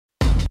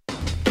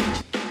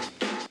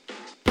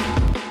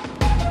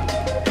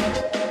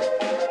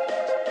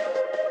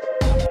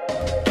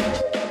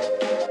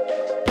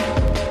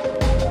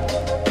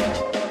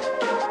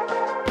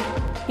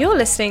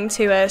listening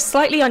to a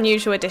slightly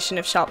unusual edition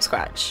of Sharp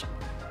Scratch.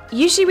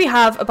 Usually we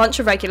have a bunch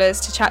of regulars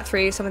to chat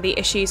through some of the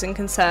issues and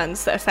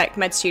concerns that affect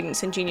med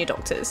students and junior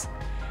doctors.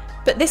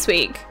 But this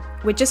week,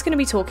 we're just going to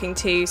be talking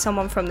to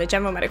someone from the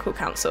General Medical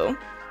Council.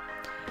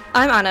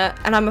 I'm Anna,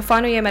 and I'm a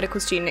final year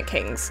medical student at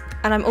King's,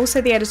 and I'm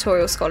also the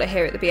editorial scholar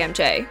here at the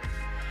BMJ.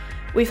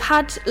 We've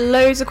had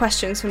loads of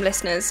questions from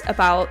listeners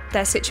about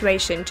their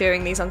situation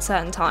during these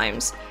uncertain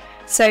times,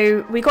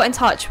 so we got in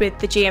touch with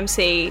the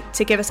GMC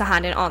to give us a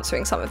hand in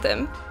answering some of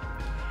them.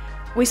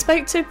 We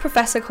spoke to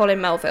Professor Colin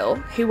Melville,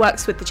 who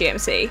works with the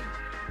GMC.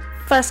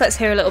 First, let's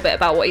hear a little bit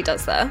about what he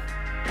does there.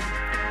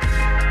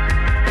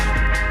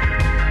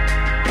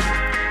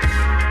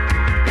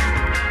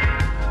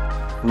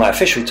 My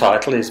official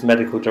title is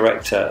Medical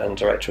Director and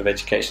Director of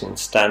Education and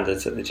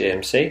Standards at the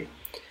GMC.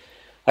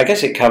 I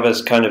guess it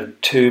covers kind of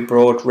two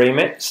broad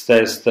remits.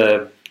 There's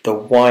the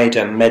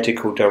wider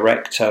medical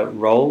director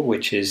role,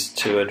 which is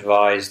to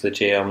advise the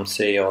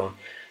GMC on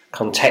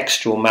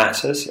contextual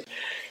matters.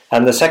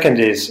 And the second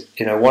is,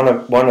 one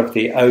of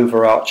the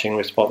overarching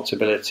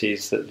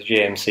responsibilities that the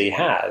GMC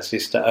has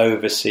is to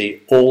oversee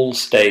all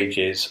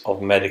stages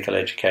of medical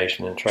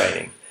education and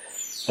training.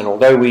 And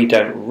although we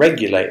don't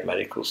regulate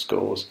medical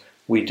schools,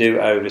 we do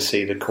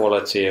oversee the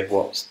quality of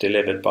what's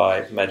delivered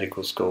by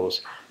medical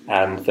schools,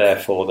 and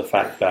therefore the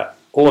fact that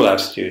all our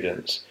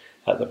students,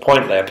 at the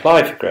point they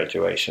apply for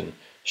graduation,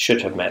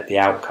 should have met the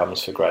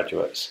outcomes for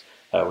graduates,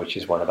 which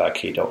is one of our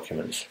key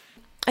documents.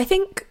 I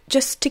think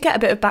just to get a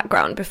bit of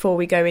background before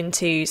we go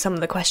into some of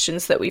the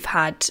questions that we've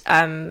had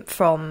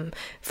from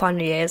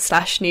final years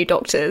 / new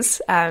doctors,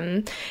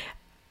 I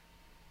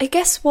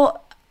guess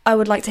what I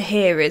would like to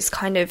hear is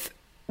kind of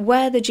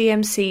where the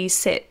GMC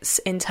sits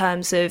in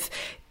terms of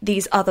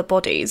these other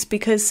bodies,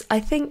 because I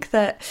think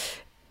that,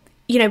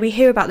 we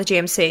hear about the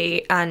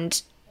GMC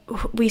and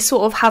we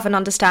sort of have an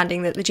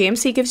understanding that the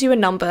GMC gives you a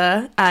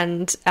number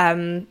and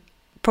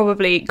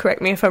probably,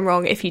 correct me if I'm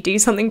wrong, if you do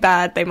something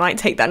bad, they might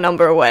take that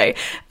number away.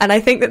 And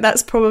I think that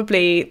that's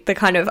probably the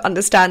kind of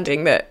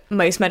understanding that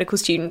most medical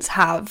students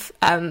have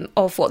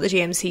of what the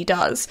GMC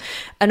does.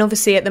 And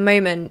obviously at the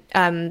moment,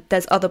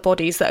 there's other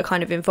bodies that are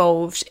kind of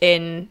involved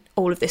in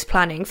all of this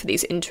planning for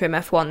these interim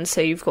F1s. So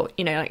you've got,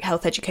 like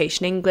Health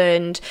Education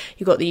England,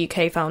 you've got the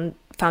UK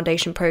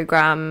Foundation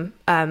Programme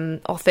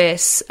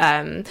Office,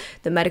 the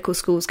Medical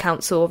Schools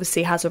Council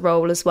obviously has a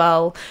role as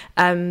well.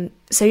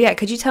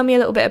 Could you tell me a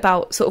little bit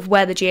about sort of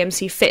where the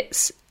GMC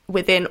fits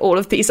within all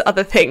of these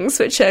other things,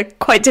 which are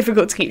quite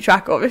difficult to keep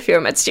track of if you're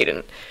a med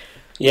student?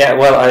 Yeah,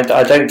 well,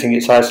 I don't think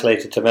it's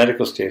isolated to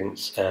medical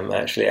students,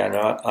 actually, and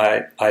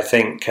I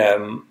think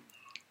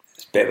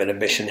it's a bit of an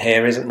admission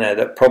here, isn't there,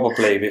 that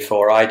probably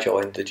before I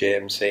joined the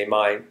GMC,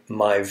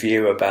 my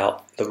view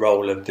about the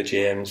role of the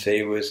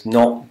GMC was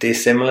not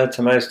dissimilar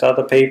to most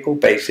other people.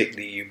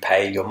 Basically, you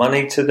pay your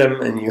money to them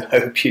and you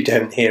hope you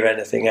don't hear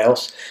anything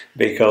else,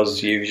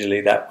 because usually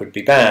that would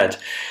be bad.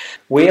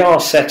 We are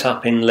set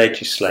up in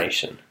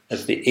legislation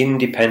as the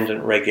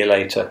independent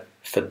regulator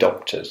for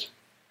doctors.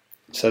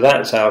 So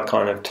that's our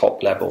kind of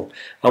top level.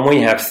 And we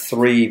have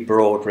three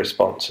broad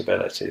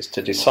responsibilities: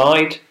 to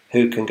decide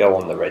who can go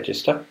on the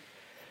register,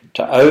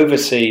 to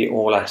oversee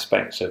all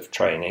aspects of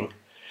training,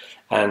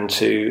 and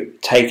to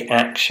take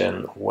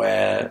action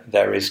where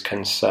there is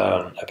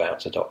concern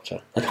about a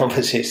doctor. And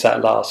obviously it's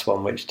that last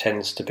one which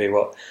tends to be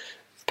what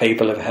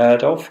people have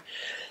heard of.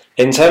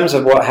 In terms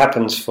of what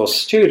happens for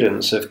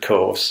students, of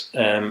course,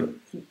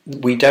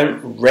 we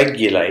don't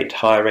regulate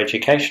higher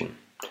education.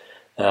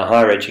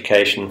 Higher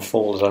education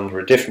falls under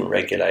a different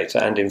regulator,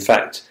 and in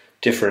fact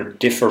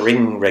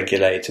differing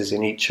regulators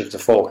in each of the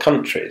four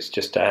countries,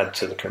 just to add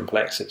to the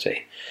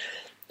complexity.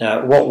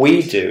 What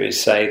we do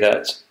is say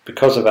that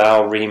because of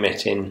our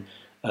remit in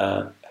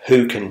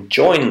who can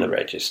join the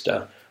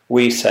register,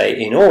 we say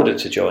in order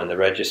to join the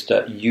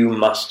register, you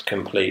must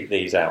complete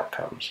these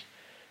outcomes.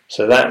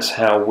 So that's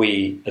how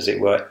we, as it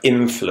were,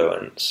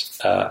 influence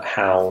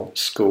how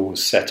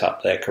schools set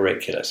up their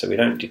curricula. So we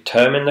don't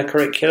determine the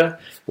curricula,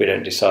 we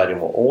don't decide in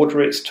what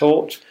order it's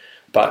taught,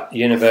 but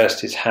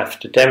universities have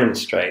to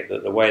demonstrate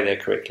that the way their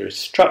curricula is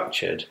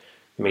structured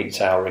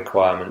meets our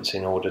requirements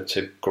in order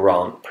to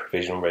grant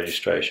provisional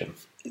registration.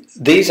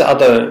 These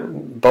other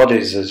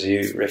bodies, as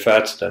you refer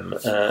to them,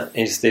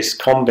 is this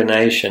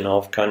combination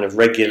of kind of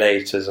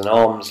regulators and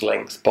arm's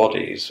length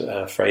bodies,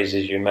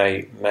 phrases you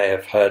may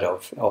have heard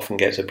of, often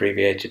gets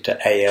abbreviated to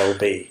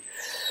ALB.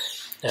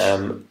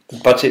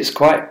 But it's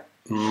quite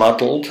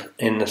muddled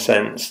in the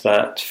sense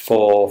that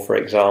for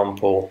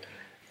example,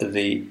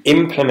 the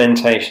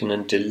implementation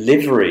and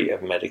delivery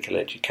of medical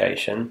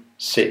education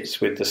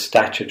sits with the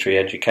statutory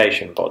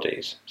education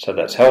bodies. So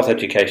that's Health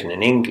Education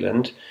in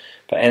England,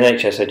 but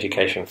NHS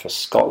Education for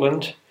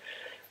Scotland,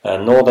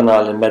 Northern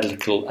Ireland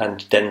Medical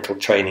and Dental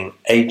Training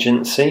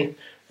Agency,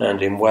 and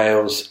in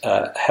Wales,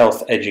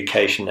 Health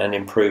Education and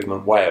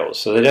Improvement Wales.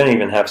 So they don't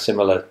even have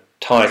similar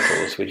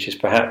titles, which is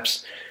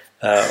perhaps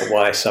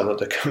why some of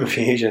the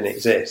confusion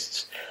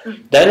exists.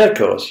 Then, of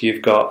course,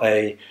 you've got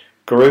a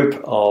group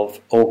of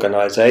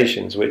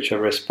organisations which are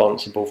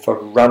responsible for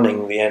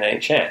running the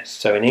NHS.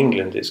 So in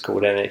England, it's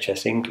called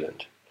NHS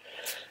England.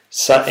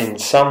 So in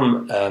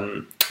some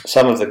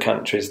of the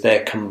countries,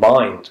 they're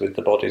combined with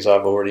the bodies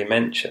I've already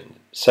mentioned.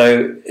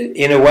 So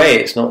in a way,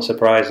 it's not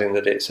surprising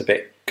that it's a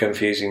bit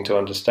confusing to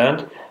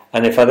understand.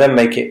 And if I then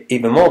make it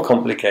even more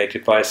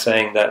complicated by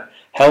saying that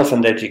health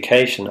and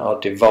education are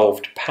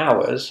devolved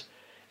powers,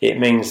 it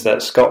means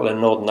that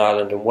Scotland, Northern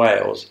Ireland and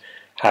Wales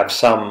have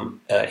some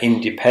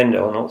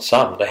independent, or not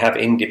some, they have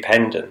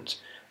independent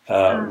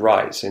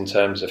rights in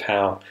terms of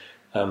how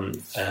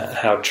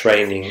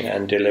training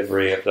and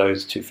delivery of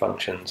those two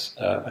functions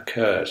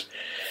occurs.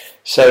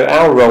 So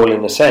our role,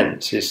 in a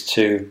sense, is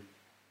to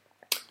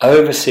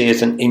oversee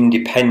as an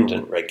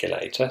independent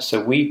regulator.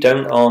 So we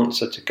don't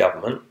answer to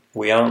government,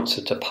 we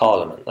answer to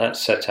Parliament. That's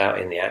set out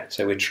in the Act,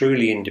 so we're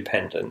truly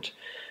independent.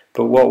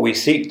 But what we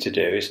seek to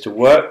do is to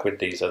work with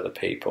these other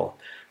people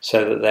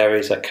so that there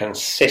is a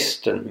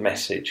consistent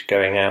message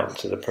going out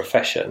to the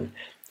profession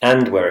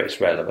and, where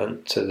it's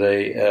relevant, to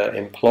the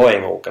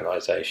employing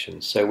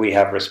organisations. So we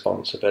have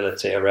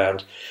responsibility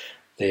around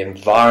the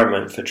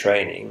environment for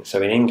training.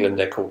 So in England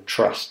they're called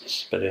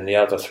trusts, but in the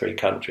other three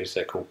countries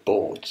they're called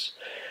boards.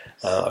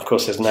 Of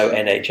course, there's no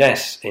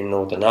NHS in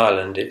Northern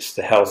Ireland, it's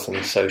the health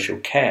and social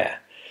care.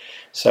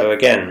 So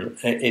again,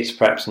 it's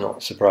perhaps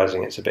not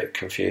surprising, it's a bit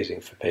confusing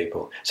for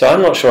people. So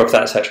I'm not sure if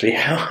that's actually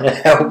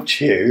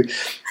helped you,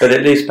 but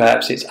at least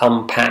perhaps it's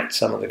unpacked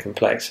some of the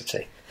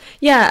complexity.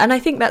 Yeah, and I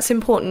think that's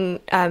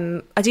important.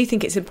 I do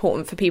think it's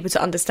important for people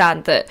to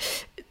understand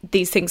that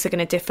these things are going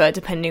to differ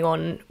depending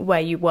on where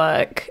you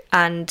work,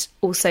 and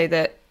also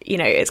that, you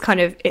know,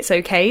 it's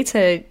okay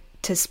to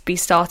be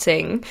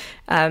starting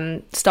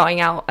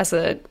out as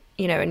a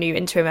new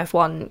interim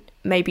F1,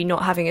 maybe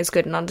not having as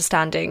good an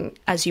understanding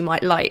as you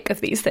might like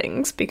of these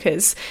things,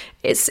 because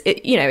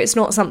it's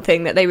not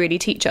something that they really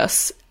teach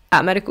us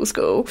at medical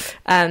school.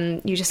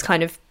 You just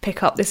kind of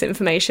pick up this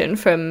information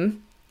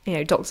from, you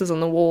know, doctors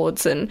on the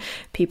wards and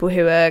people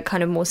who are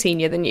kind of more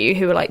senior than you,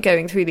 who are like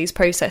going through these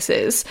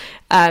processes.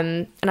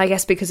 And I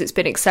guess because it's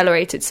been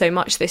accelerated so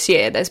much this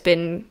year, there's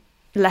been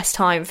less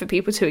time for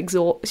people to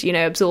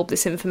absorb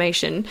this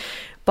information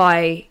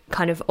by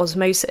kind of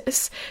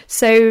osmosis.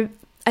 So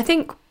I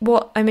think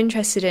what I'm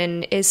interested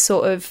in is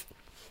sort of,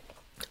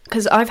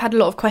 because I've had a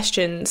lot of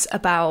questions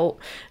about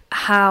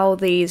how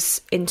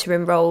these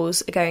interim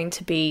roles are going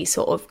to be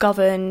sort of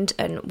governed,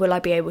 and will I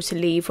be able to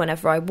leave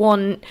whenever I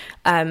want?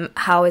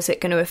 How is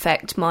it going to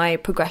affect my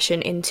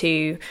progression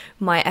into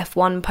my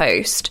F1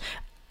 post?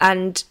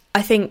 And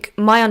I think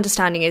my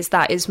understanding is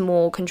that is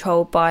more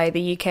controlled by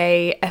the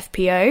UK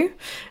FPO.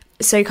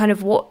 So kind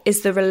of what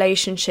is the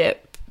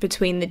relationship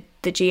between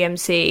the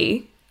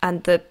GMC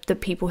and the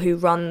people who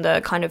run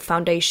the kind of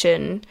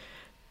foundation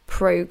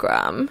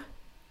programme?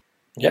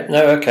 Yeah,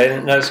 no, okay,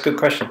 no, that's a good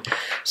question.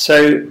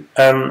 So,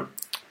 kind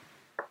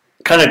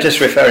of just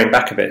referring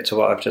back a bit to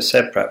what I've just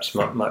said, perhaps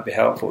might be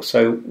helpful.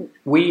 So,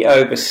 we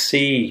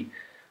oversee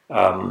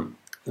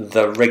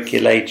the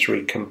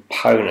regulatory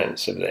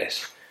components of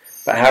this,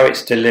 but how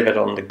it's delivered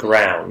on the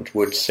ground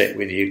would sit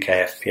with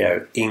UK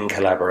FPO in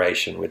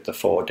collaboration with the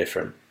 4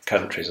 different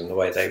countries and the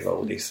way they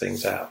roll these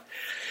things out.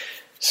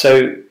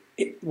 So,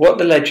 what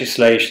the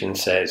legislation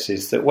says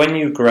is that when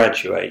you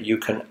graduate, you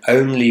can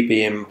only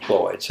be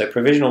employed. So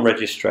provisional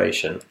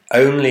registration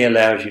only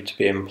allows you to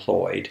be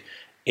employed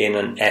in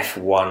an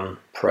F1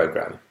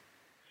 programme.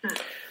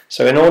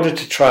 So in order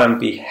to try and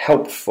be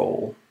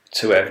helpful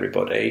to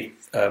everybody,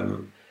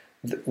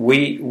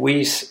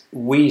 we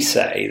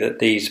say that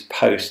these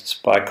posts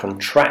by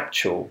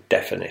contractual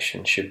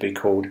definition should be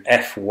called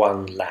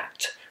F1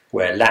 LAT,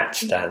 where LAT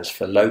stands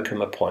for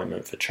Locum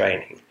Appointment for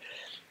Training.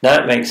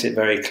 That makes it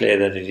very clear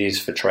that it is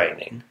for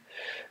training,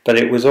 but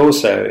it was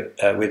also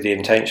with the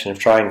intention of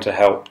trying to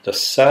help the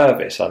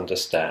service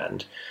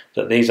understand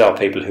that these are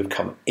people who've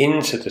come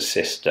into the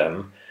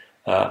system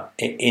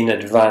in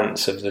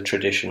advance of the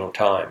traditional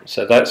time.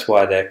 So that's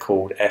why they're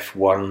called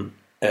F1,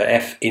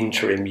 F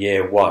Interim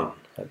Year 1.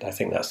 I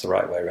think that's the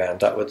right way around.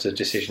 That was a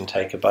decision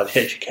taken by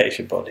the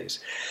education bodies.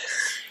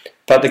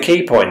 But the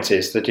key point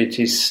is that it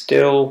is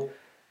still,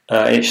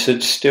 it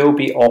should still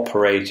be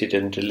operated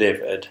and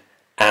delivered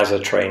as a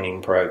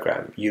training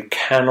program. You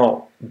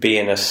cannot be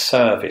in a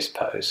service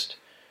post.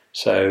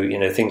 So, you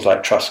know, things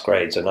like trust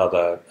grades and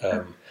other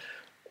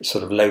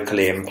sort of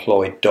locally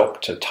employed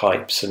doctor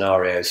type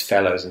scenarios,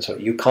 fellows and so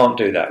on. You can't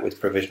do that with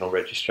provisional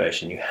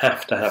registration. You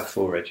have to have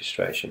full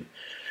registration.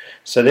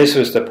 So this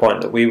was the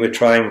point that we were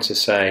trying to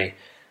say,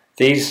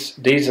 these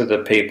are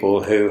the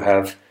people who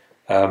have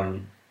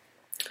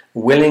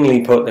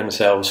willingly put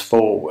themselves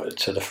forward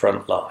to the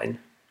front line,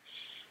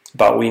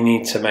 but we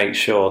need to make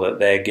sure that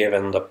they're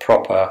given the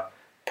proper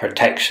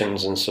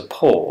protections and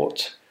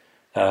support,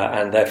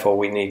 and therefore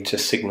we need to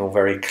signal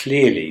very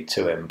clearly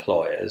to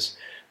employers,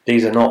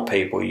 these are not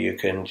people you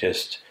can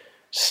just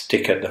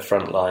stick at the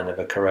front line of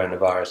a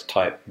coronavirus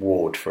type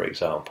ward, for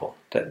example,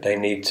 that they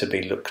need to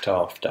be looked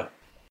after.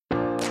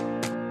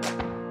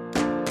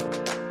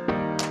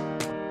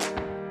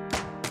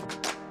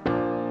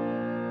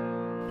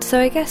 So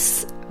I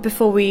guess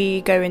before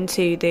we go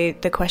into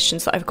the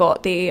questions that I've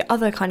got, the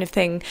other kind of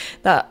thing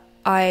that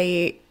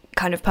I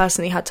kind of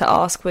personally had to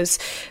ask was,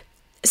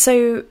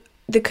 so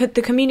the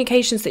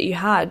communications that you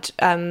had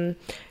kind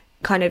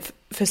of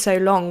for so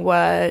long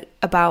were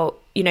about,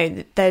 you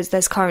know,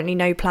 there's currently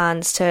no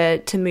plans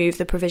to move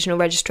the provisional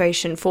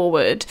registration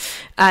forward,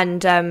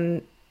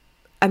 and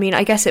I mean,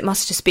 I guess it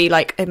must just be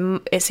like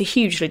it's a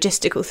huge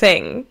logistical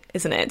thing,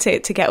 isn't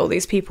it, to get all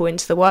these people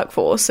into the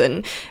workforce?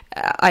 And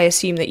I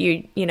assume that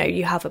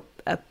you have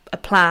a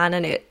plan,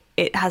 and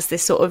it has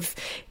this sort of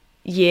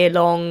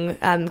year-long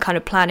kind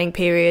of planning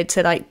period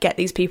to like get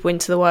these people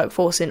into the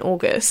workforce in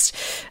August.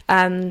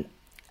 And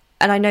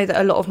I know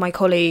that a lot of my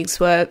colleagues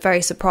were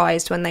very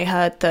surprised when they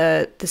heard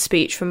the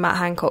speech from Matt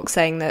Hancock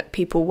saying that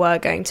people were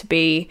going to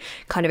be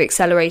kind of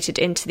accelerated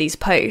into these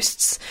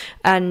posts.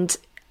 And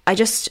I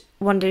just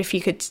wondered if you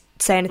could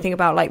say anything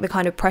about like the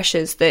kind of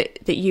pressures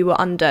that you were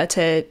under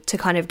to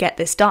kind of get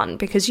this done,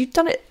 because you've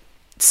done it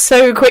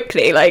so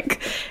quickly.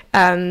 Like,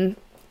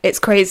 it's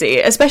crazy,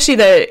 especially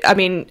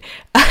one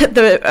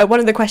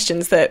of the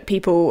questions that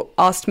people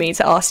asked me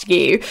to ask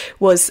you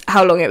was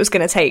how long it was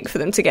going to take for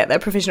them to get their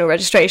provisional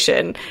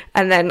registration.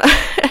 And then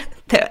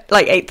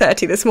like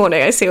 8:30 this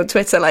morning, I see on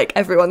Twitter, like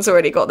everyone's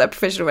already got their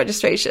provisional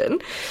registration.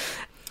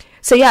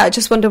 So yeah, I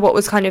just wonder what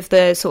was kind of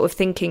the sort of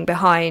thinking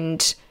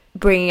behind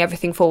bringing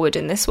everything forward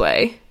in this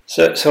way.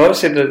 So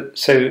obviously,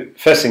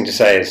 first thing to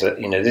say is that,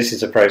 you know, this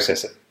is a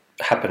process that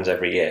happens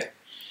every year.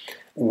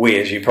 We,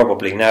 as you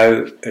probably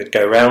know,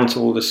 go round to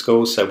all the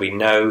schools, so we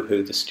know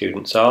who the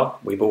students are.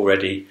 We've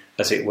already,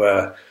 as it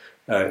were,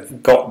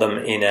 got them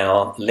in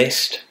our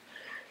list.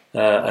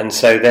 And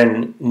so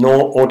then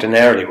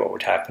ordinarily what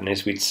would happen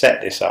is we'd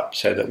set this up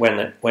so that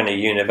when a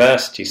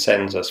university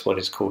sends us what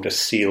is called a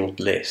sealed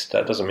list,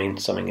 that doesn't mean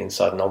something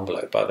inside an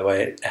envelope, by the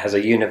way, it has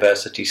a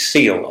university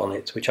seal on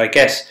it, which I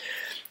guess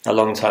a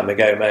long time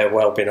ago may have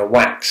well been a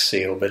wax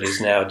seal, but is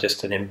now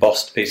just an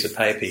embossed piece of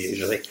paper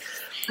usually.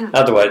 In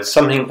other words,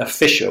 something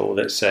official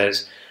that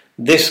says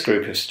this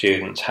group of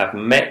students have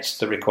met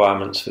the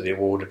requirements for the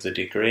award of the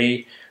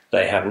degree.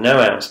 They have no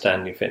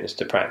outstanding fitness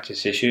to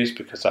practice issues,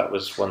 because that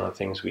was one of the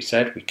things we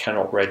said. We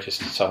cannot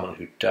register someone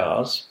who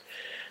does.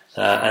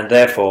 And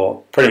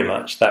therefore, pretty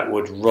much that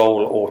would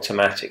roll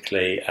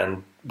automatically,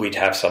 and we'd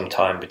have some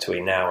time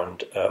between now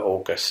and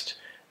August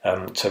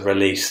to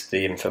release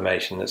the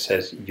information that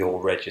says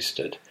you're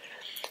registered.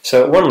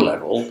 So at one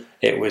level,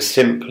 it was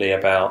simply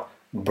about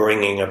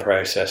bringing a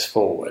process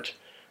forward.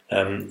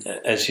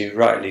 As you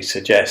rightly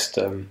suggest,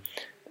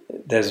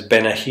 there's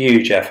been a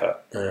huge effort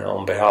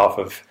on behalf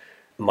of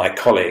my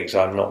colleagues.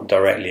 I'm not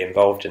directly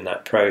involved in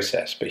that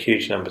process, but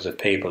huge numbers of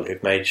people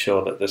who've made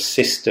sure that the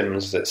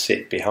systems that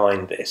sit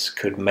behind this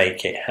could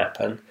make it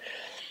happen.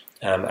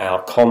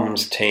 Our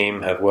comms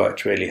team have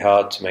worked really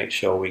hard to make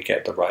sure we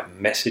get the right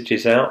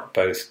messages out,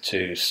 both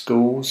to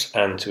schools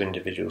and to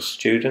individual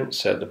students,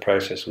 so the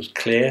process was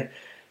clear.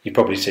 You've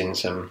probably seen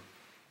some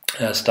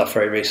stuff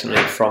very recently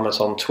from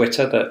us on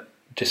Twitter that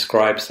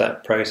describes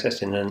that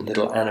process in a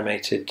little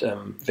animated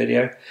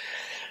video.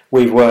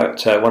 We've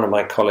worked, one of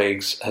my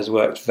colleagues has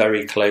worked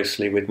very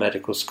closely with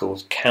Medical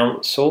Schools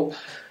Council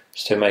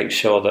to make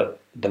sure that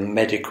the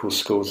medical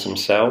schools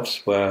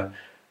themselves were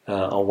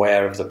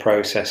aware of the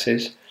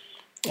processes,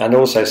 and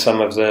also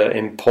some of the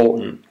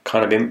important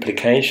kind of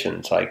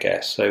implications, I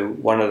guess. So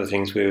one of the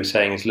things we were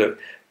saying is, look,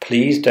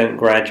 please don't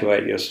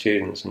graduate your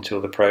students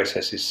until the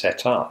process is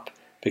set up,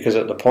 because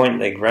at the point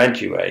they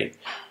graduate,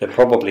 they're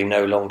probably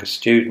no longer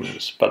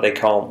students, but they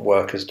can't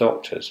work as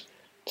doctors.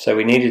 So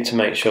we needed to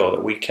make sure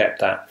that we kept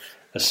that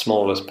as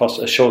small as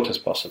possible, as short as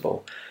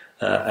possible.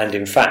 And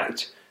in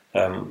fact,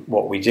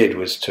 what we did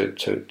was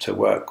to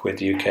work with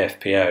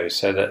UKFPO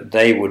so that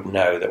they would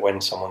know that when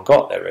someone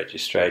got their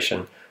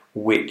registration,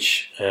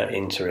 which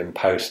interim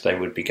post they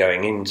would be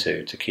going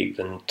into, to keep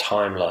the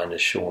timeline as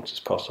short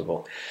as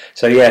possible.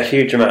 So yeah, a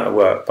huge amount of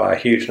work by a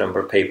huge number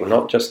of people,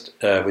 not just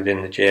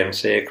within the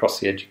GMC, across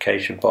the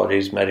education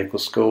bodies, Medical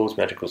Schools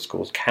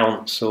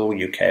Council,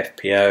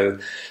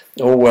 UKFPO,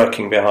 all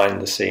working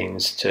behind the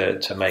scenes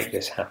to make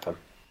this happen.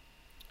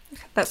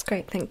 That's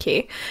great, thank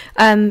you.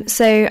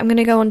 So I'm going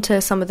to go on to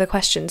some of the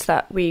questions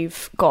that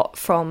we've got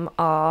from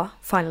our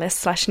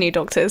finalists / new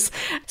doctors.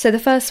 So the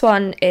first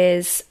one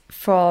is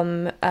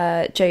from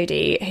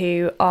Jodie,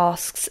 who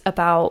asks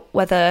about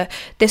whether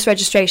this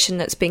registration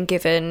that's been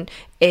given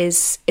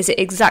is it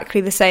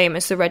exactly the same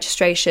as the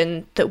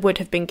registration that would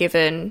have been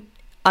given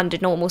under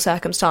normal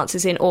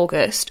circumstances in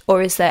August,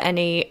 or is there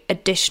any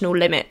additional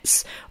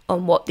limits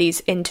on what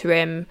these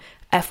interim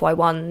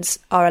FY1s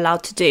are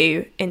allowed to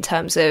do in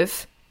terms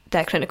of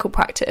their clinical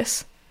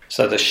practice?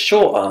 So the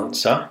short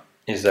answer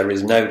is there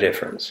is no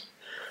difference.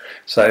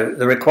 So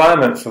the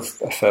requirement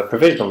for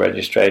provisional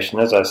registration,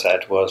 as I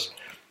said, was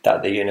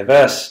that the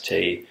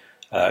university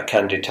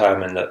can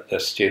determine that the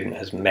student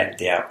has met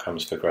the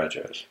outcomes for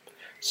graduates.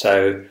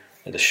 So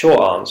the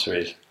short answer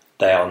is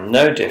they are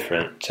no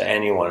different to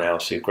anyone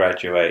else who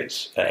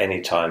graduates at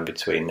any time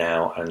between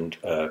now and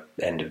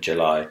end of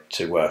July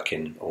to work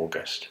in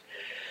August.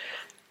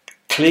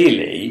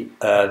 clearly,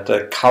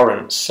 the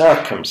current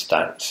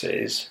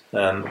circumstances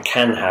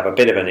can have a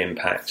bit of an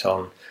impact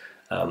on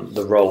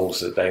the roles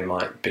that they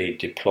might be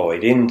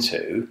deployed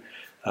into.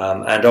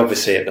 And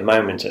obviously, at the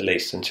moment, at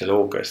least until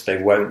August,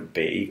 they won't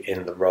be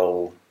in the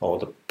role or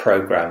the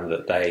programme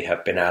that they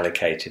have been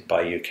allocated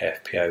by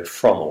UKFPO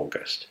from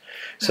August.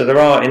 So there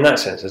are, in that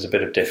sense, there's a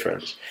bit of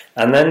difference.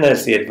 And then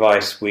there's the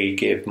advice we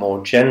give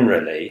more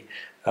generally,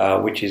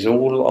 which is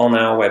all on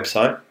our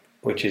website,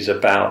 which is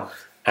about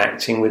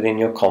acting within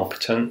your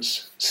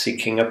competence,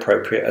 seeking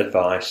appropriate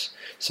advice.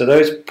 So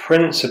those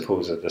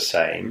principles are the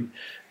same,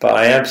 but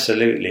I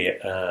absolutely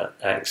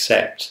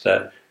accept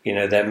that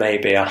there may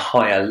be a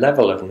higher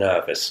level of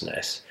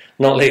nervousness,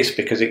 not least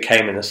because it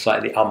came in a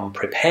slightly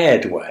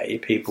unprepared way.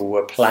 People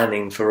were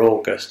planning for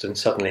August and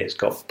suddenly it's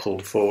got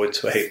pulled forward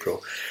to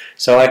April.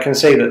 So I can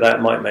see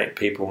that might make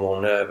people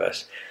more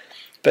nervous.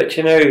 But,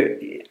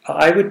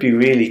 I would be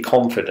really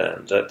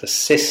confident that the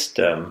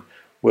system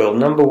will,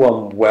 number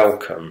one,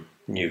 welcome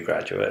new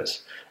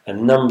graduates,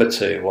 and number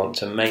two, want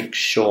to make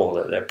sure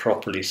that they're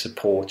properly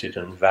supported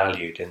and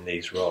valued in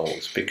these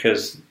roles,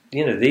 because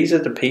these are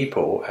the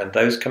people and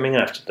those coming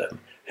after them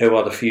who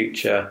are the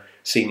future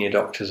senior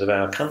doctors of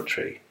our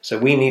country. So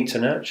we need to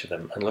nurture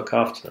them and look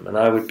after them, and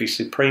I would be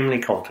supremely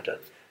confident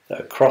that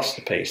across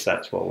the piece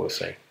that's what we'll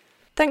see.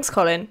 Thanks,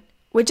 Colin.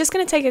 We're just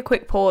going to take a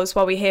quick pause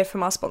while we hear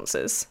from our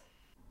sponsors.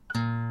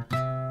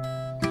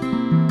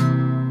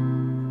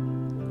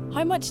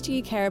 How much do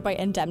you care about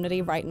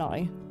indemnity right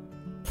now?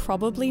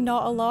 Probably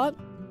not a lot.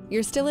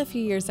 You're still a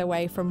few years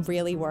away from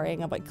really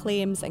worrying about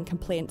claims and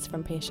complaints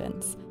from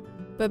patients.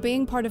 But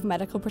being part of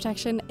medical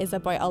protection is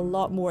about a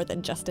lot more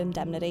than just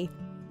indemnity.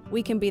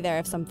 We can be there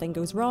if something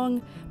goes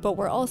wrong, but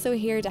we're also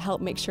here to help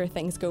make sure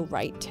things go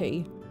right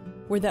too.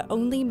 We're the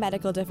only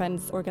medical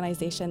defence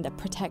organisation that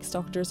protects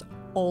doctors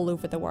all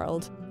over the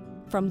world.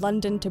 From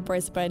London to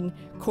Brisbane,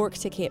 Cork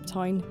to Cape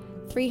Town,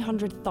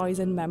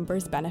 300,000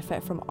 members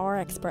benefit from our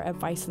expert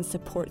advice and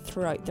support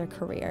throughout their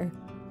career.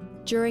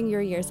 During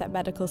your years at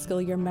medical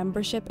school, your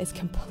membership is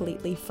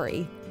completely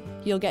free.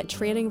 You'll get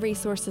training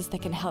resources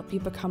that can help you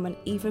become an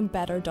even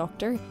better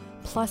doctor,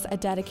 plus a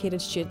dedicated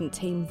student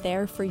team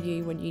there for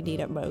you when you need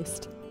it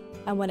most.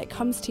 And when it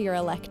comes to your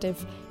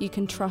elective, you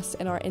can trust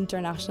in our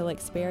international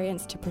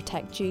experience to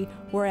protect you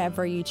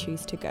wherever you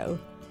choose to go.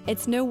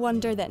 It's no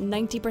wonder that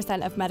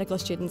 90% of medical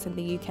students in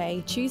the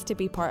UK choose to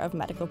be part of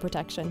medical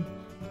protection.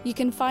 You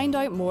can find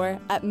out more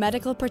at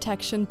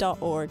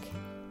medicalprotection.org.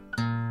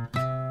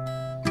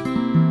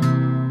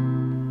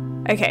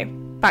 Okay,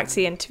 back to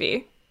the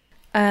interview.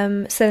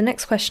 So the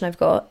next question I've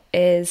got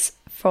is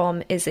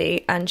from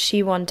Izzy, and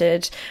she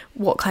wondered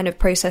what kind of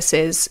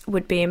processes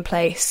would be in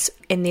place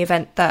in the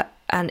event that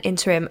an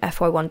interim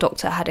FY1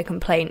 doctor had a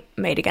complaint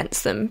made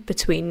against them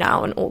between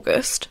now and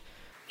August.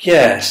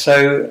 Yeah,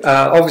 so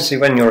obviously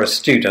when you're a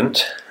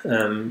student,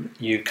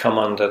 you come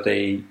under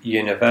the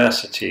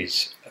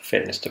university's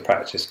fitness to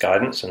practice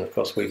guidance, and of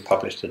course we've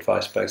published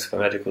advice both for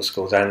medical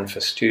schools and for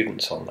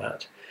students on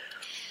that.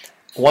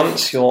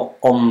 Once you're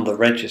on the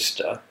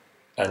register,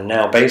 and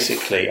now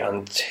basically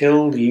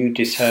until you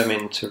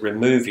determine to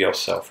remove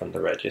yourself from the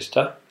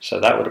register, so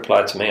that would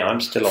apply to me, I'm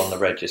still on the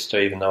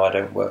register even though I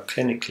don't work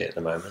clinically at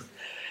the moment,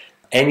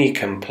 any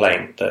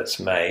complaint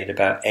that's made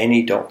about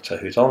any doctor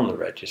who's on the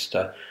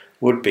register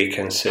would be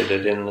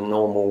considered in the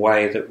normal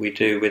way that we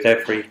do with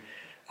every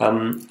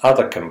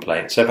other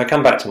complaint. So if I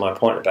come back to my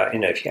point about,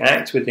 if you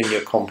act within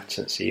your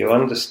competency, you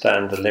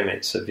understand the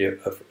limits of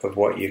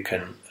what you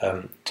can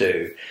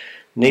do,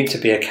 need to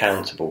be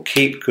accountable,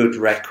 keep good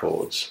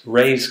records,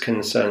 raise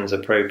concerns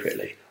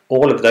appropriately.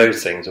 All of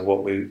those things are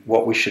what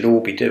we should all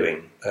be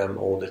doing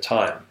all the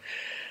time.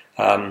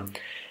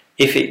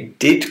 If it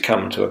did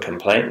come to a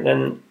complaint,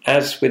 then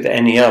as with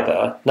any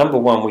other, number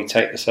one, we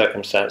take the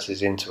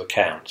circumstances into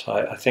account.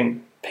 I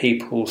think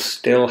people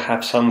still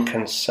have some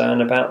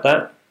concern about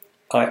that.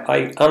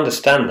 I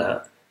understand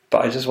that,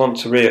 but I just want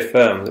to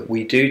reaffirm that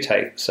we do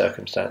take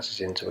circumstances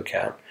into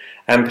account,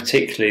 and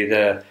particularly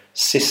the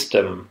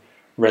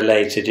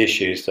system-related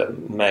issues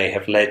that may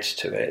have led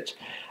to it.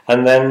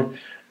 And then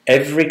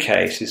every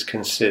case is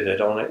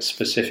considered on its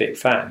specific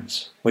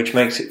facts, which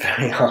makes it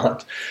very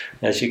hard,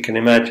 as you can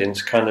imagine,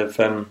 to kind of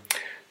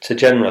to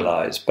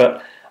generalise.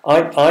 But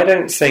I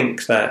don't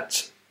think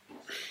that.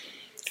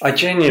 I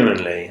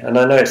genuinely, and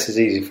I know it's as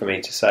easy for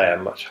me to say,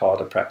 and much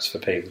harder perhaps for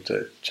people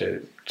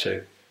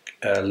to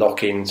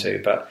lock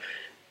into, but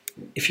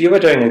if you are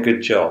doing a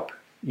good job,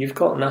 you've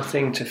got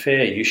nothing to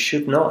fear. You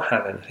should not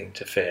have anything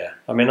to fear.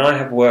 I mean, I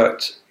have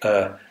worked,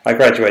 I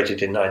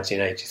graduated in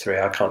 1983,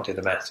 I can't do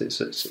the maths,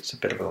 it's a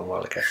bit of a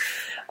while ago.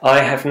 I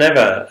have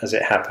never, as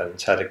it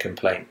happens, had a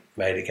complaint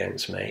made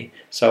against me,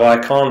 so I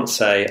can't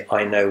say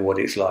I know what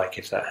it's like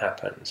if that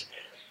happens.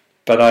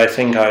 But I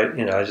think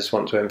I just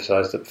want to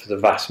emphasise that for the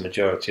vast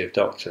majority of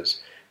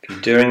doctors, if you're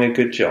doing a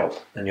good job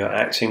and you're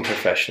acting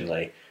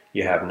professionally,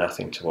 you have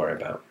nothing to worry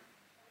about.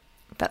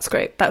 That's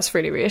great. That's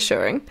really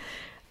reassuring.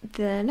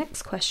 The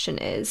next question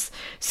is,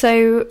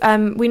 so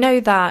we know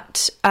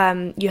that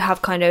you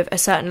have kind of a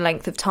certain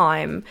length of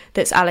time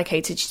that's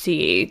allocated to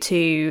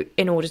you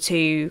in order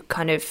to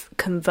kind of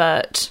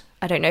convert,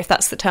 I don't know if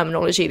that's the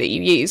terminology that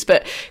you use,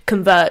 but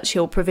convert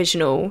your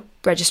provisional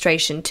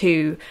registration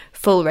to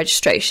full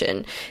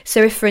registration.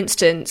 So if, for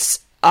instance,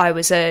 I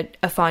was a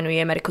final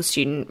year medical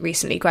student,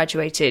 recently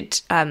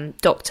graduated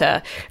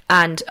doctor,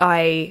 and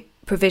I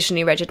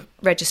provisionally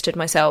registered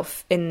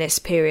myself in this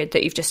period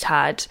that you've just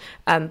had,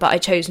 but I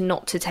chose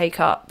not to take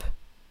up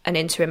an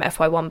interim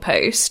FY1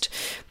 post,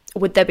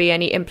 would there be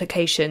any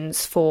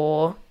implications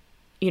for,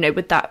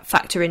 would that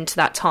factor into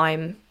that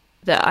time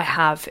that I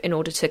have in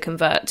order to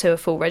convert to a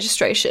full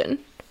registration?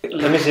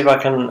 Let me see if I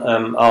can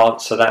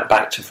answer that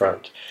back to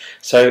front.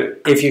 So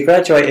if you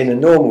graduate in a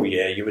normal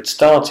year, you would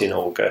start in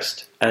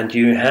August, and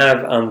you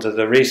have, under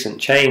the recent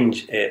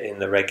change in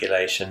the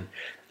regulation,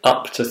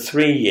 up to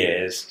 3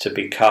 years to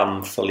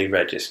become fully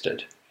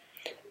registered.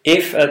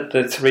 If at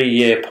the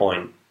 3-year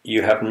point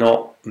you have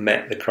not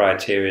met the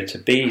criteria to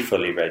be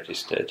fully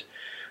registered,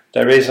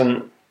 there is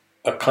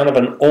a kind of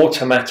an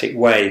automatic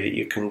way that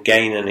you can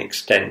gain an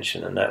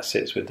extension, and that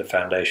sits with the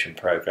foundation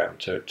programme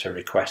to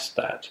request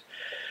that.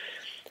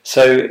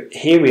 So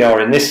here we are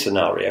in this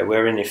scenario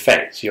where in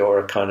effect you're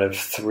a kind of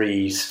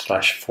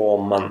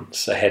 3/4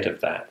 months ahead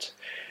of that.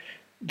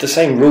 The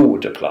same rule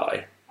would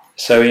apply.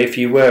 So if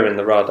you were in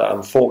the rather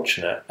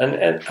unfortunate,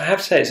 and I have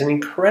to say it's an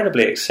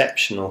incredibly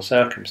exceptional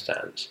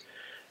circumstance,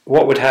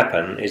 what would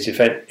happen is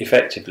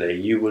effectively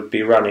you would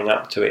be running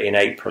up to it in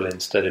April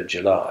instead of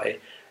July,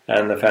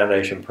 and the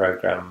foundation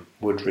programme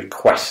would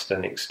request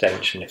an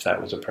extension if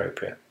that was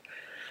appropriate.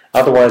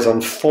 Otherwise,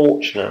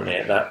 unfortunately,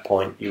 at that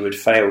point, you would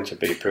fail to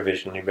be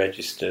provisionally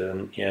registered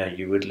and,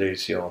 you would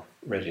lose your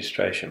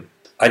registration.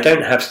 I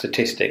don't have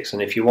statistics,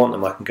 and if you want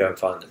them, I can go and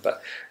find them,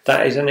 but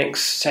that is an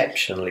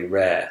exceptionally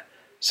rare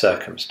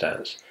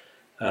circumstance.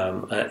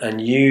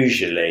 And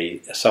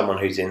usually, someone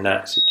who's in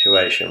that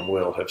situation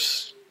will have,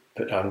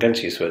 I'm going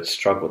to use the word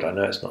struggled, I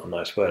know it's not a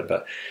nice word,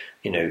 but,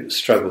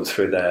 struggled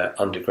through their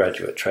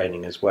undergraduate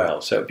training as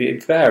well. So it would be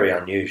very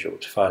unusual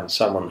to find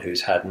someone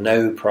who's had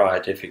no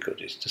prior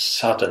difficulties to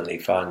suddenly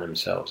find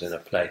themselves in a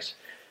place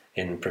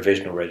in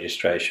provisional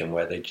registration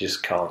where they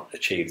just can't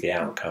achieve the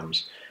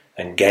outcomes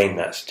and gain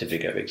that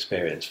certificate of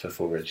experience for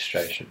full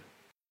registration.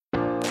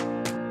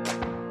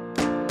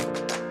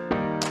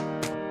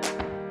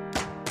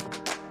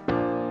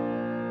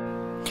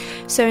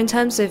 So in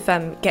terms of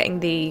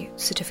getting the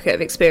certificate of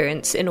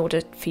experience in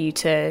order for you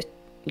to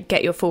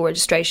get your full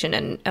registration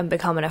and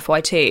become an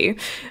FY2,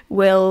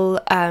 will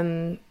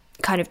kind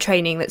of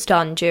training that's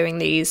done during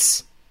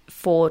these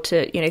 3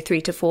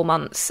 to 4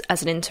 months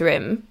as an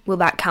interim, will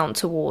that count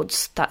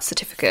towards that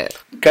certificate?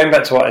 Going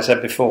back to what I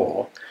said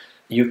before,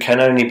 you can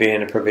only be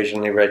in a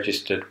provisionally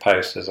registered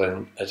post as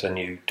a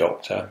new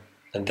doctor,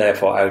 and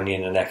therefore only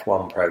in an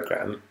F1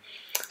 programme.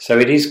 So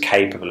it is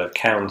capable of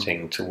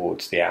counting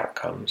towards the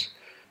outcomes.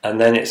 And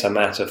then it's a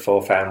matter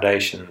for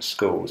foundation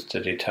schools to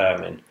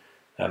determine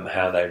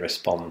how they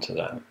respond to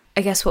that.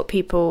 I guess what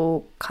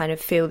people kind of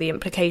feel the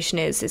implication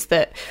is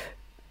that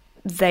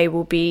they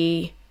will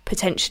be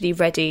potentially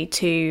ready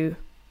to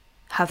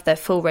have their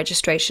full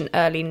registration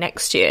early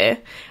next year,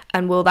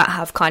 and will that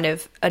have kind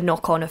of a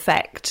knock-on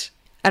effect?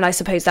 And I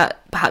suppose that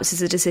perhaps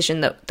is a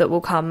decision that will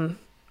come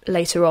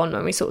later on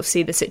when we sort of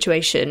see the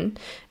situation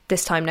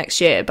this time next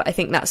year. But I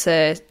think that's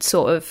a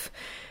sort of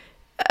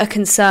a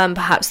concern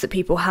perhaps that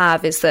people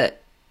have, is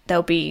that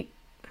they'll be,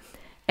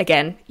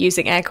 again,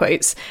 using air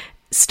quotes,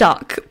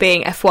 stuck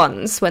being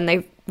F1s when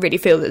they really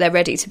feel that they're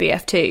ready to be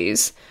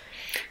F2s.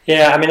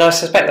 Yeah, I mean, I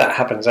suspect that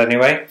happens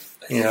anyway.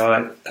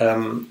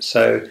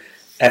 So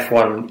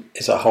F1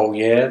 is a whole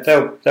year.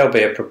 There'll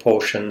be a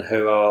proportion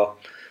who are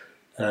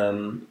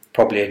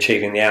probably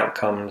achieving the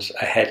outcomes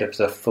ahead of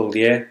the full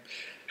year.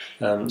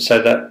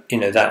 So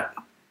that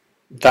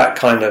that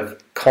kind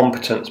of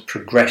competence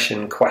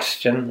progression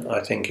question,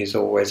 I think, is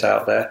always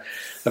out there.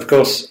 Of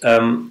course,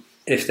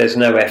 if there's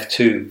no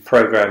F2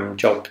 programme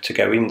job to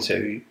go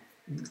into,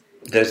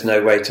 there's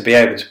no way to be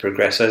able to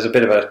progress. There's a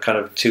bit of a kind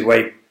of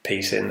two-way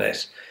piece in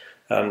this.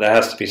 There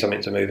has to be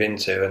something to move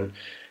into, and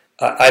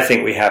I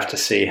think we have to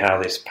see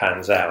how this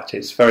pans out.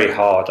 It's very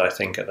hard, I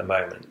think, at the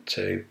moment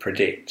to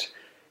predict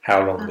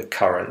how long the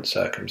current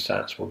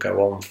circumstance will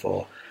go on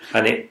for.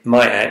 And it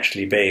might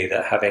actually be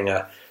that having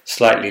a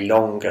slightly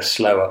longer,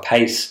 slower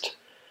paced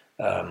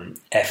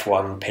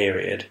F1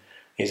 period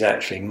is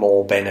actually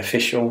more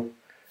beneficial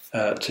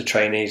to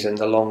trainees in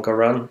the longer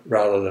run,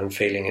 rather than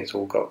feeling it's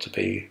all got to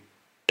be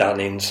done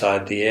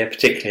inside the year,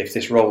 particularly if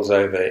this rolls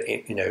over,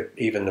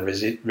 even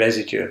the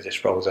residue of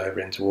this rolls over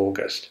into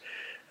August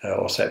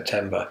or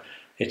September.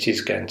 It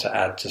is going to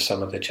add to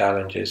some of the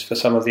challenges for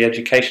some of the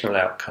educational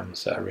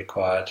outcomes that are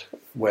required,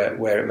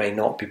 where it may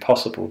not be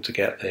possible to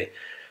get the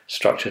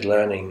structured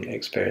learning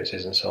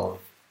experiences and so on.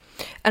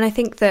 And I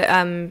think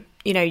that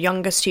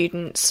younger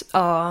students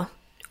are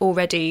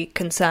already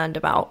concerned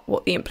about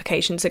what the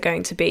implications are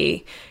going to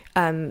be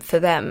for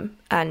them,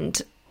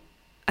 and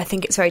I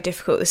think it's very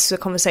difficult. This is a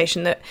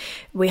conversation that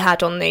we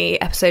had on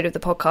the episode of the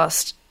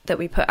podcast that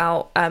we put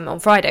out on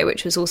Friday,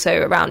 which was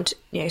also around,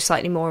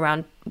 slightly more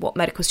around what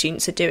medical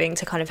students are doing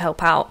to kind of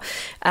help out.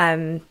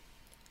 And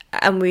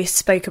we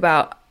spoke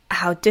about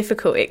how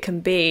difficult it can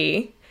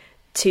be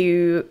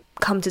to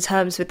come to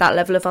terms with that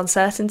level of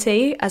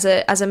uncertainty as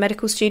a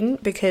medical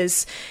student,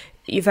 because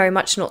you're very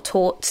much not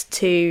taught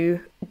to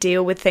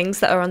deal with things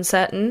that are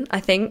uncertain, I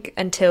think,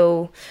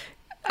 until,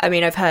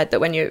 I've heard that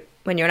when you're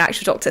an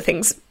actual doctor,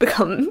 things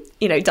become,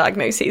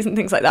 diagnoses and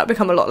things like that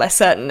become a lot less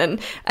certain,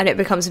 and it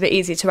becomes a bit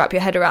easier to wrap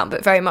your head around.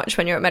 But very much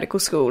when you're at medical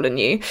school and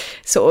you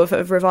sort of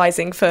are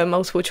revising for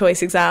multiple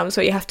choice exams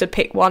where you have to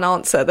pick one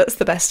answer that's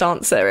the best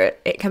answer,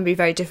 it can be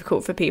very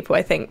difficult for people,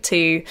 I think,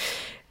 to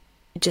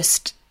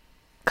just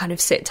kind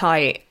of sit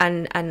tight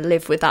and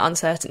live with that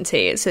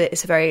uncertainty. It's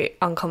a very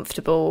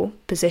uncomfortable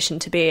position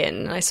to be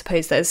in. I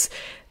suppose there's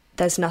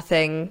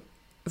nothing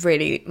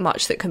really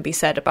much that can be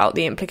said about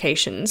the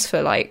implications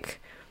for, like,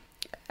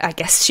 I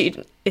guess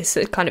it's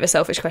a kind of a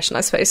selfish question,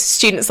 I suppose,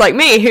 students like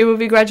me who will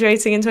be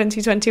graduating in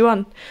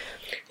 2021.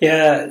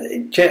 Yeah,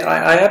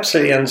 I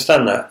absolutely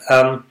understand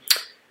that.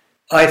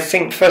 I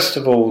think, first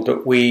of all,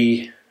 that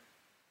we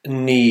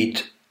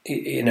need,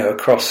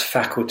 across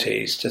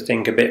faculties to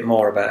think a bit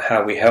more about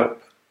how we help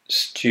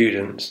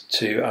students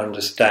to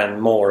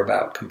understand more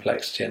about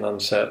complexity and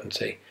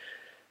uncertainty.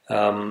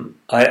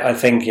 I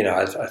think,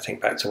 I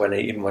think back to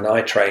even when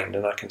I trained,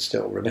 and I can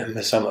still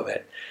remember some of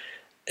it,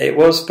 it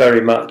was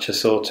very much a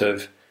sort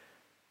of,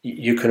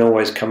 you can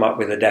always come up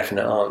with a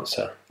definite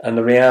answer. And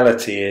the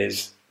reality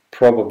is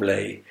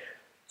probably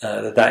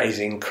that is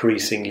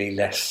increasingly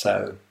less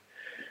so.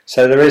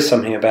 So there is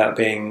something about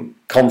being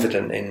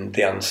confident in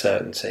the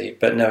uncertainty,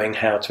 but knowing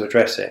how to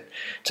address it.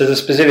 To the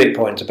specific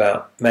point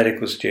about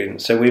medical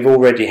students, so we've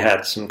already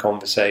had some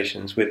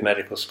conversations with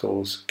Medical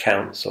Schools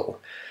Council.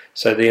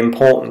 So the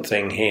important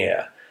thing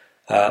here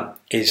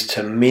is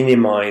to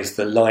minimise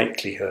the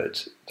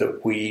likelihood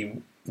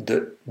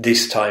that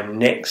this time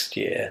next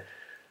year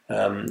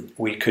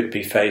we could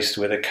be faced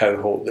with a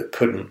cohort that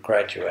couldn't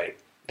graduate.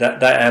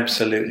 That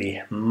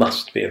absolutely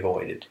must be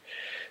avoided.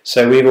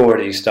 So we've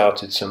already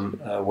started some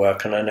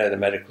work, and I know the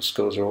medical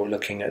schools are all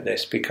looking at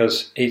this,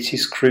 because it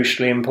is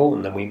crucially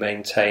important that we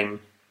maintain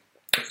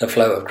the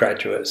flow of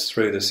graduates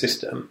through the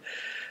system.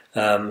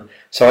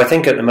 So I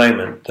think at the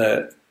moment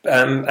that,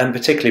 and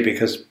particularly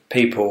because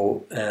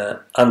people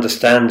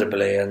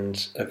understandably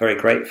and very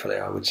gratefully,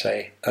 I would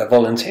say, are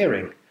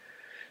volunteering.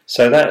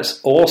 So that's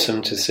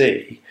awesome to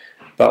see,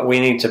 but we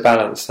need to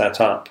balance that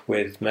up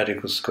with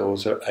medical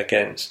schools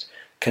against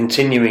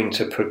continuing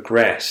to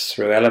progress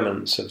through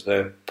elements of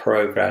the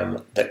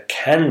programme that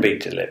can be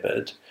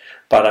delivered,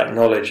 but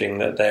acknowledging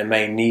that there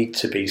may need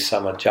to be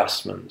some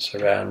adjustments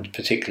around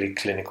particularly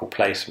clinical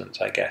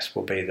placements, I guess,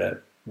 will be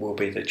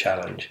the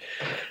challenge.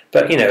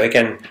 But,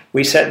 again,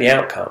 we set the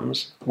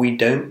outcomes. We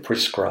don't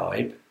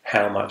prescribe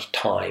how much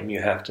time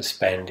you have to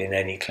spend in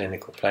any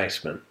clinical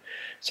placement.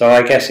 So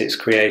I guess it's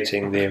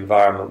creating the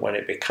environment when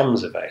it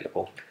becomes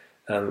available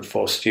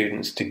for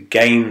students to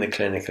gain the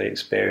clinical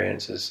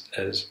experience as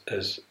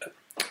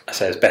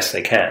best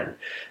they can,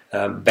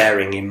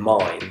 bearing in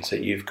mind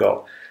that you've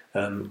got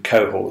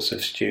cohorts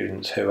of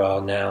students who are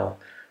now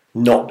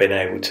not been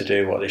able to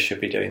do what they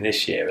should be doing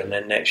this year, and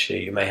then next year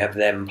you may have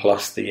them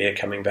plus the year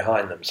coming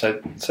behind them.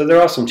 So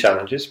there are some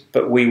challenges,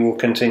 but we will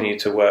continue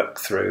to work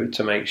through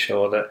to make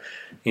sure that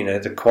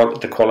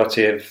the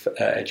quality of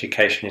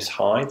education is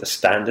high, the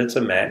standards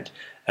are met,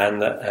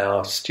 and that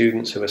our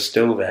students who are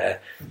still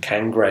there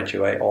can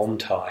graduate on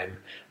time,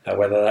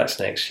 whether that's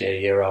next year,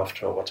 year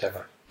after, or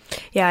whatever.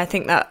 Yeah, I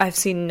think that I've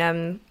seen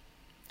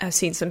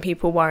some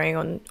people worrying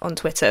on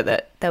Twitter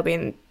that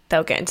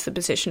they'll get into the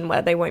position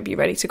where they won't be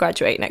ready to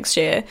graduate next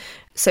year.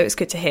 So it's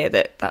good to hear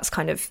that that's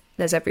kind of,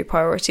 there's every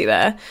priority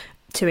there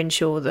to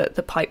ensure that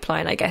the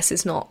pipeline, I guess,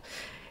 is not,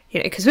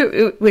 because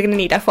we're going to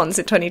need F1s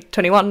in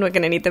 2021, we're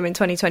going to need them in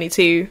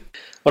 2022.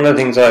 One of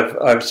the things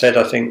I've said,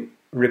 I think,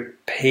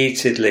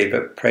 repeatedly,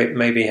 but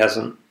maybe I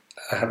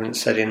haven't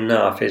said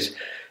enough, is,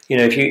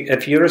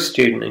 if you're a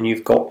student and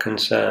you've got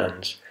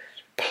concerns,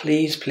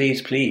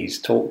 please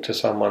talk to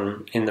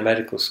someone in the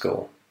medical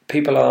school.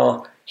 People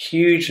are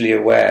hugely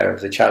aware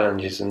of the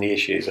challenges and the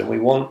issues, and we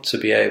want to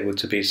be able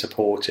to be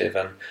supportive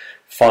and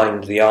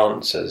find the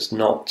answers,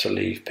 not to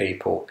leave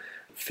people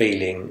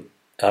feeling,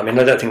 I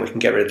don't think we can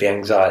get rid of the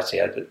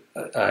anxiety,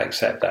 I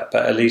accept that,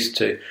 but at least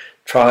to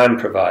try and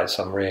provide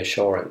some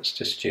reassurance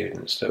to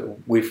students that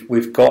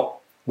we've got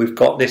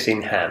this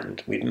in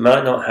hand. We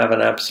might not have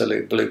an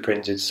absolute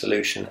blueprinted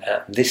solution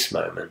at this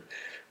moment,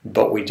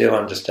 but we do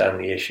understand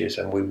the issues,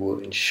 and we will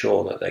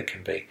ensure that they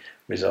can be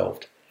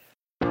resolved.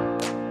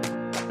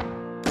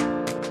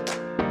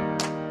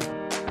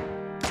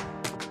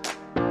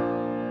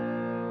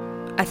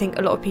 I think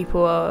a lot of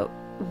people are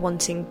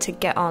wanting to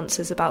get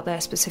answers about their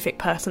specific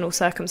personal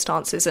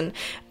circumstances, and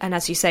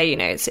as you say,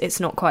 it's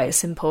not quite as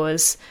simple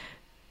as,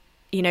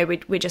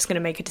 we're just going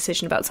to make a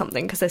decision about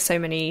something, because there's so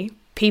many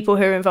people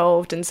who are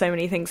involved and so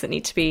many things that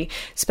need to be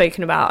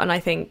spoken about. And I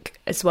think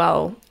as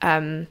well,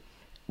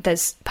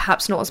 there's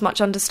perhaps not as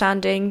much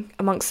understanding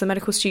amongst the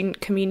medical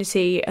student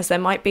community as there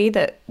might be,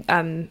 that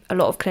a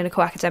lot of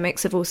clinical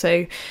academics are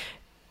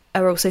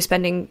also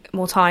spending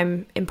more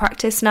time in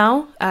practice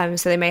now,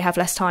 so they may have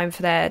less time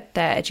for their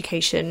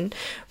education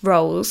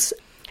roles.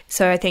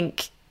 So I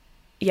think,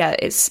 I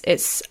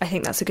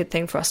think that's a good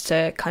thing for us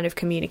to kind of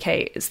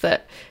communicate, is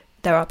that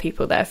there are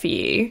people there for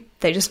you.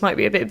 They just might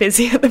be a bit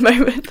busy at the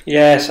moment.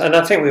 Yes, and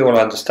I think we all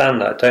understand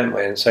that, don't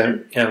we? And so,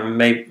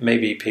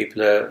 maybe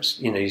people are,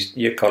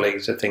 your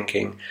colleagues are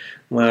thinking,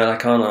 well, I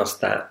can't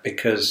ask that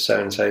because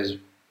so-and-so's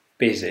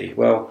busy.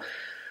 Well,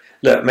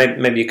 look,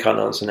 maybe you can't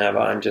answer now,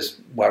 but I'm just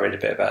worried a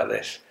bit about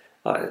this.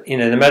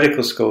 The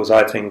medical schools,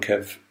 I think,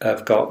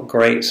 have got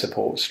great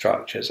support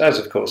structures, as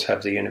of course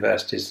have the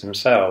universities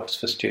themselves,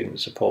 for student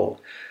support.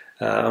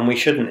 And we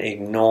shouldn't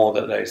ignore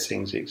that those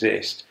things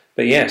exist.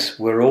 But yes,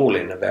 we're all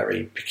in a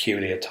very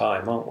peculiar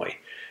time, aren't we?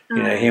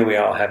 Here we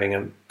are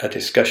having a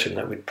discussion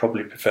that we'd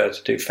probably prefer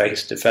to do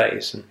face to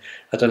face. And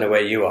I don't know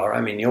where you are.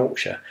 I'm in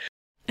Yorkshire.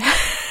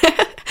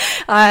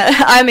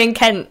 I'm in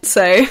Kent,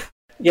 so.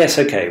 Yes,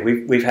 okay.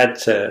 We've had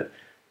to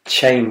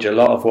change a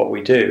lot of what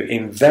we do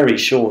in very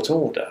short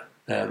order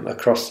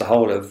across the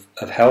whole of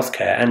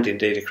healthcare and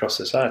indeed across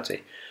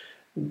society.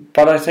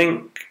 But I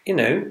think,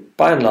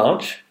 by and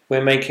large,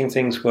 we're making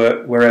things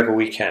work wherever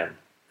we can.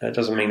 That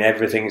doesn't mean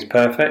everything is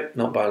perfect,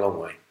 not by a long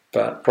way,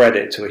 but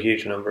credit to a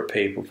huge number of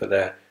people for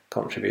their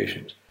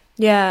contributions.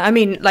 Yeah, I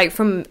mean, like,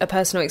 from a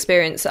personal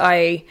experience,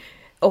 I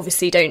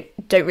obviously don't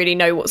really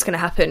know what's going to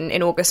happen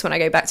in August when I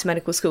go back to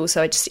medical school,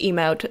 so I just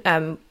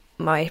emailed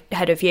my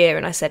head of year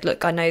and I said,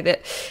 look, I know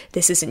that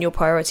this isn't your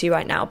priority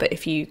right now, but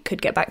if you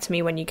could get back to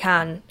me when you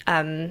can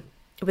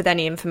with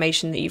any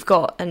information that you've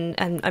got.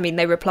 And I mean,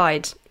 they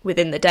replied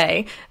within the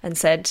day and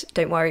said,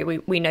 don't worry,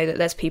 we know that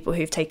there's people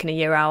who've taken a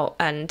year out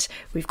and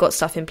we've got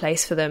stuff in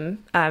place for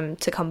them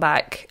to come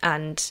back,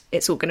 and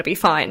it's all going to be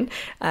fine.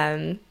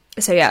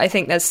 So yeah, I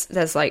think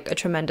there's like a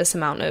tremendous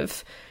amount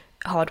of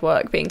hard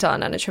work being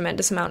done and a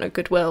tremendous amount of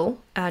goodwill,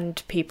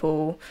 and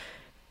people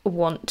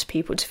want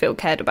people to feel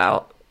cared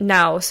about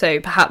now, so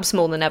perhaps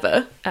more than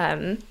ever.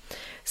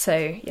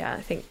 So yeah,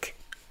 I think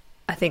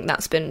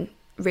that's been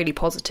really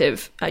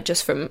positive,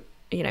 just from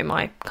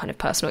my kind of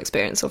personal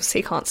experience.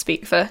 Obviously can't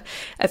speak for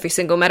every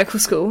single medical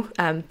school,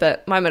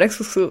 but my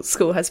medical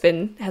school has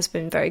been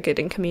very good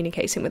in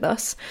communicating with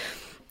us.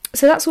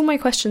 So that's all my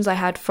questions I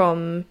had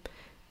from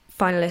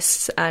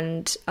finalists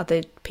and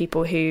other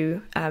people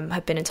who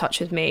have been in touch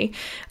with me.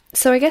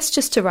 So I guess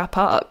just to wrap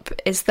up,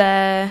 is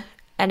there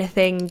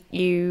anything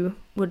you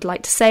would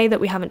like to say that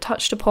we haven't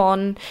touched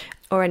upon,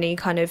 or any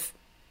kind of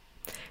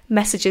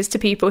messages to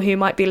people who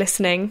might be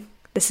listening?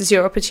 This is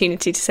your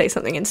opportunity to say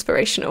something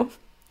inspirational.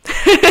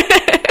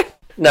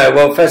 No,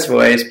 well, first of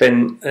all, it's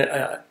been,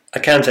 I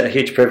count it a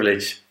huge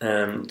privilege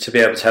to be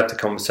able to have the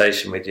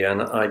conversation with you,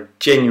 and I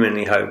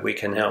genuinely hope we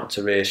can help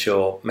to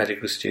reassure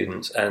medical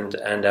students and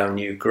our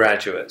new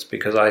graduates,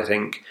 because I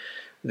think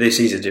this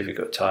is a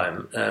difficult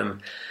time.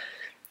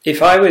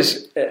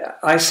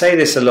 I say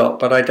this a lot,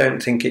 but I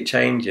don't think it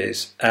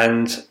changes,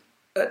 and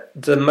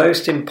the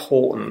most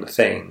important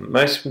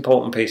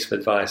piece of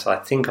advice I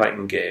think I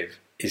can give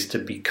is to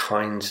be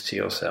kind to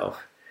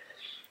yourself.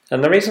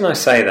 And the reason I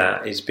say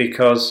that is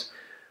because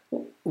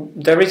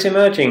there is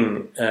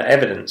emerging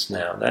evidence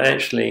now that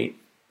actually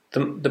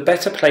the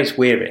better place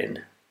we're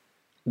in,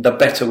 the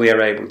better we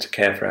are able to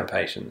care for our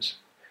patients.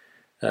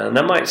 And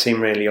that might seem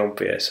really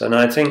obvious. And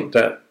I think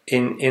that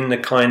in the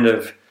kind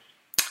of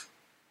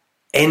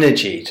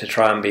energy to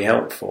try and be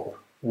helpful,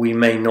 we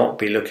may not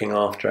be looking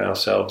after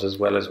ourselves as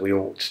well as we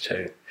ought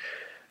to.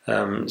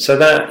 So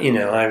that,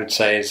 I would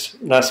say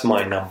that's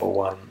my number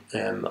one.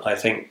 I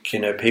think,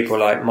 people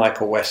like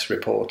Michael West's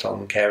report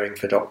on caring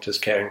for doctors,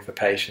 caring for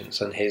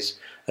patients, and his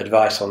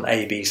advice on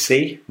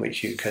ABC,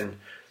 which you can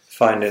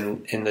find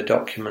in the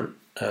document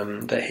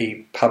that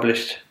he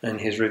published in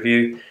his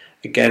review,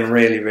 again,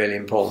 really, really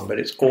important. But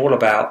it's all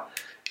about,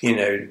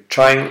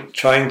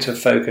 trying to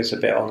focus a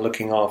bit on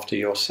looking after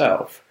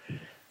yourself,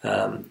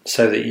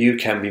 so that you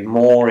can be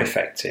more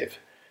effective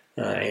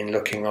in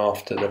looking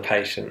after the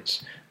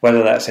patients,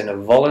 whether that's in a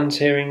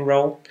volunteering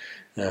role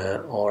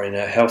or in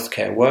a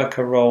healthcare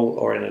worker role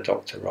or in a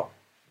doctor role.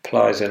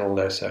 Applies in all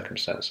those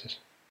circumstances.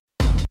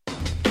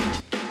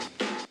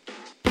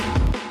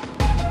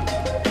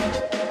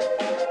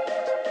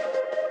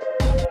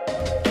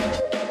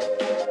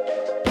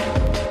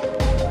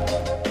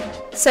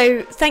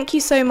 So thank you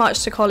so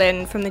much to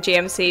Colin from the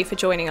GMC for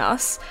joining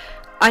us.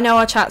 I know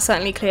our chat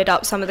certainly cleared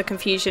up some of the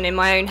confusion in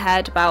my own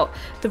head about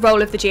the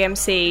role of the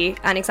GMC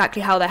and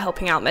exactly how they're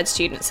helping out med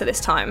students at this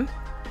time.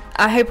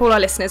 I hope all our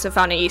listeners have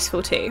found it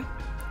useful too.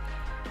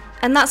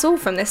 And that's all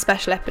from this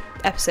special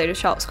episode of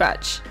Sharp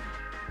Scratch.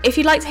 If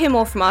you'd like to hear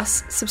more from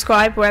us,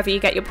 subscribe wherever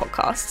you get your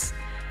podcasts.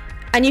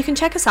 And you can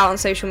check us out on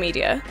social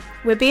media.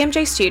 We're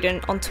BMJ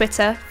Student on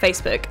Twitter,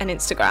 Facebook and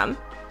Instagram.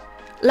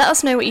 Let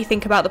us know what you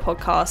think about the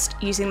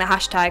podcast using the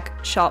hashtag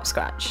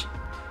SharpScratch.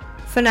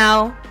 For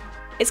now,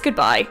 it's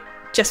goodbye,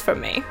 just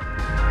from me.